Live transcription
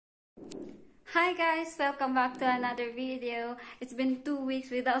Hi guys, welcome back to another video. It's been 2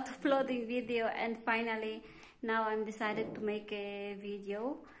 weeks without uploading video, and finally now I'm decided to make a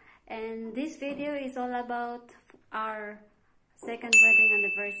video. And this video is all about our second wedding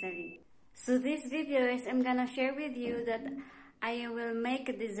anniversary. So this video is I'm gonna share with you that I will make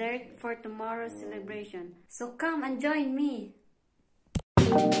a dessert for tomorrow's celebration. So come and join me.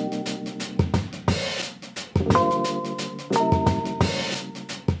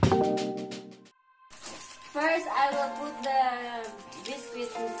 First, I will put the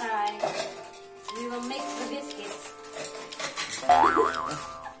biscuits inside. We will mix the biscuits.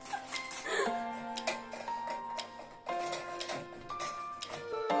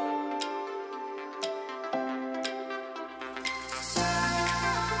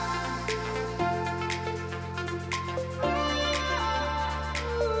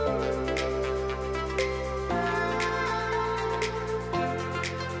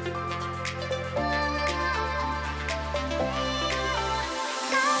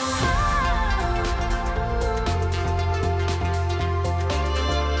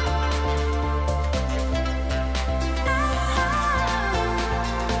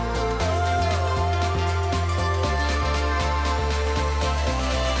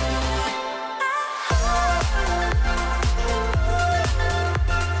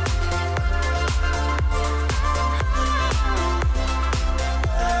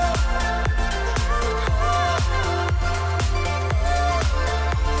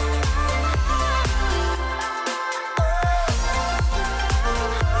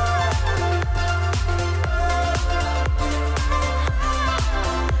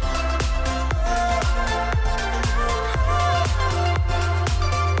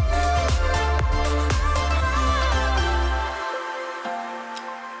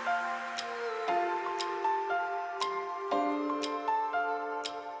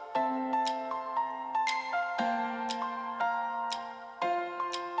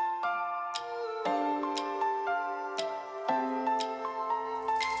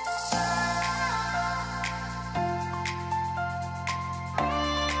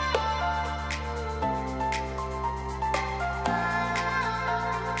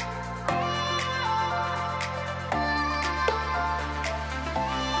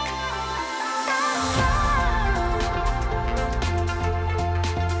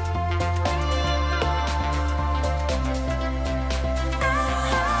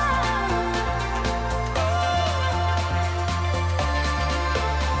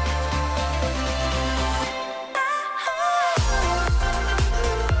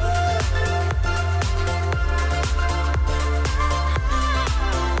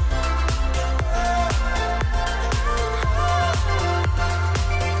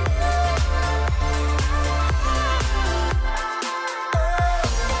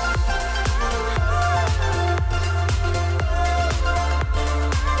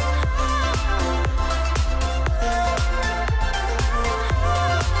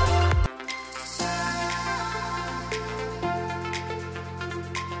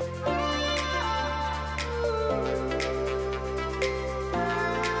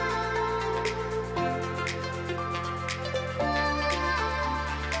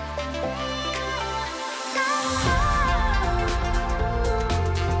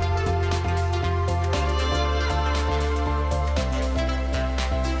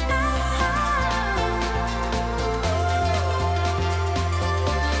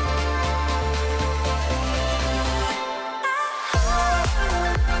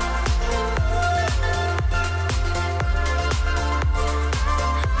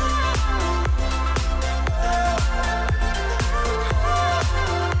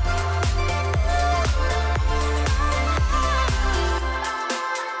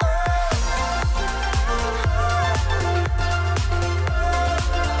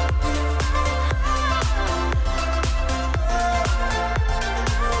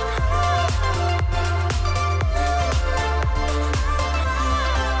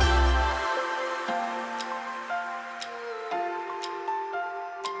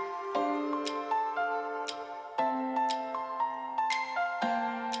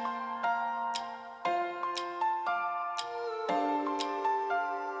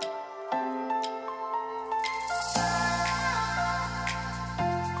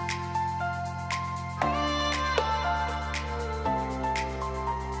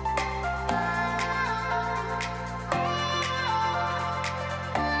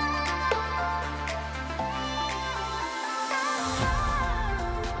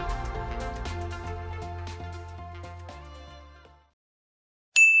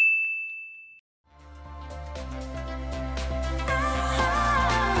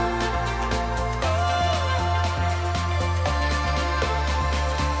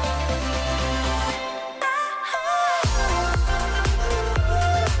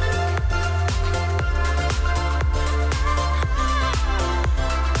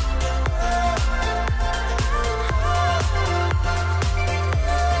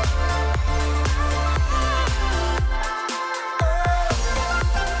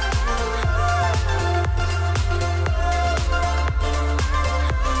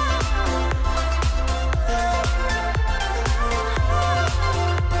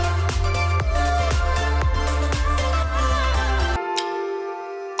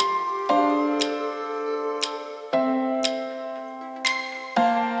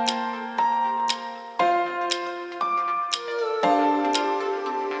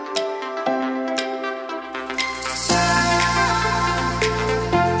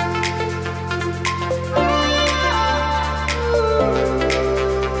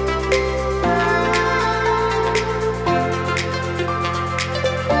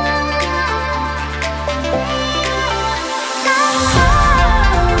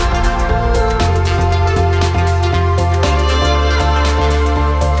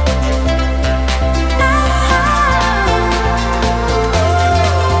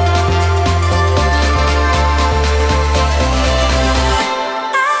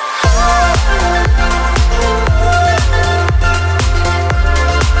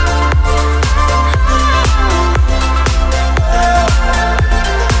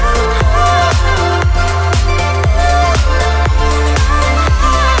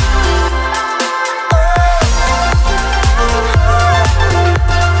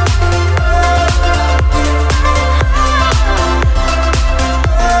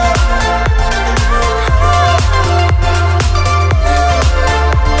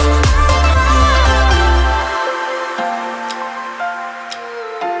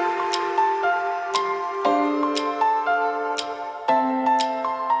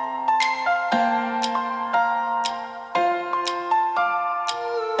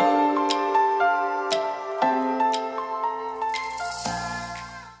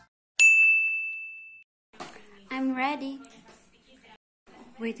 I'm ready.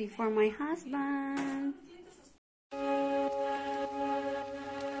 Waiting for my husband.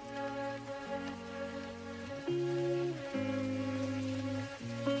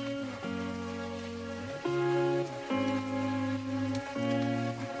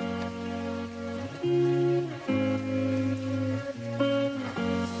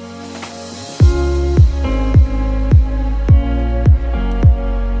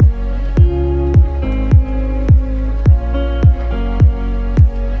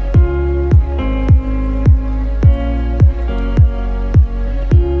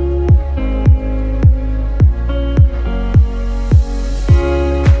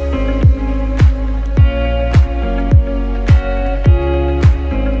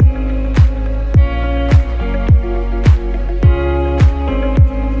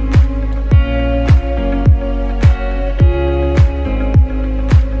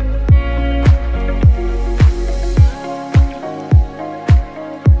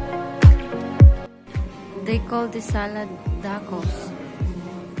 They call the salad tacos.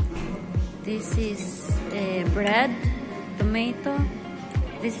 This is bread, tomato.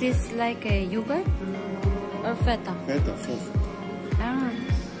 This is like a yogurt or feta? Feta. Ah,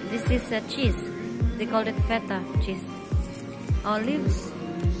 this is a cheese. They call it feta cheese. Olives.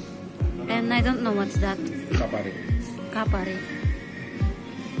 And I don't know what's that. Kapari. Kapari.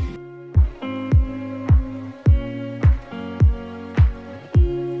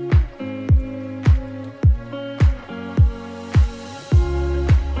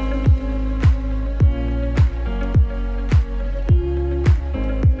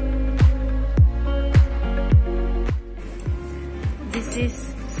 This is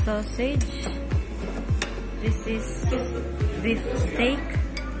sausage. This is beef steak.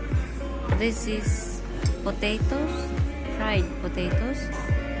 This is potatoes, fried potatoes.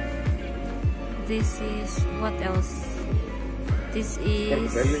 This is what else? This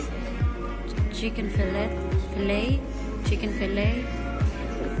is chicken fillet, chicken fillet.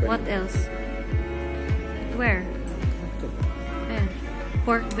 What else? Where?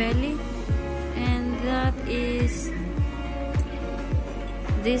 Pork belly, and that is.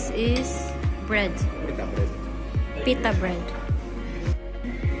 This is bread. Pita bread.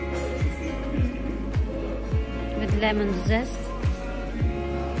 With lemon zest.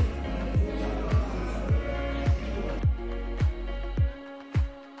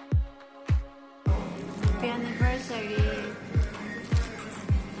 Happy anniversary.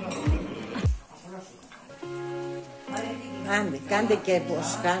 Κάντε και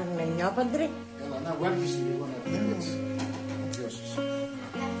πως κάνουν νιόπαντροι. Έλα, να βγάλεις λίγο να δει έτσι.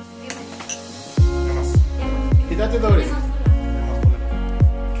 Κοιτάτε εδώ ρε.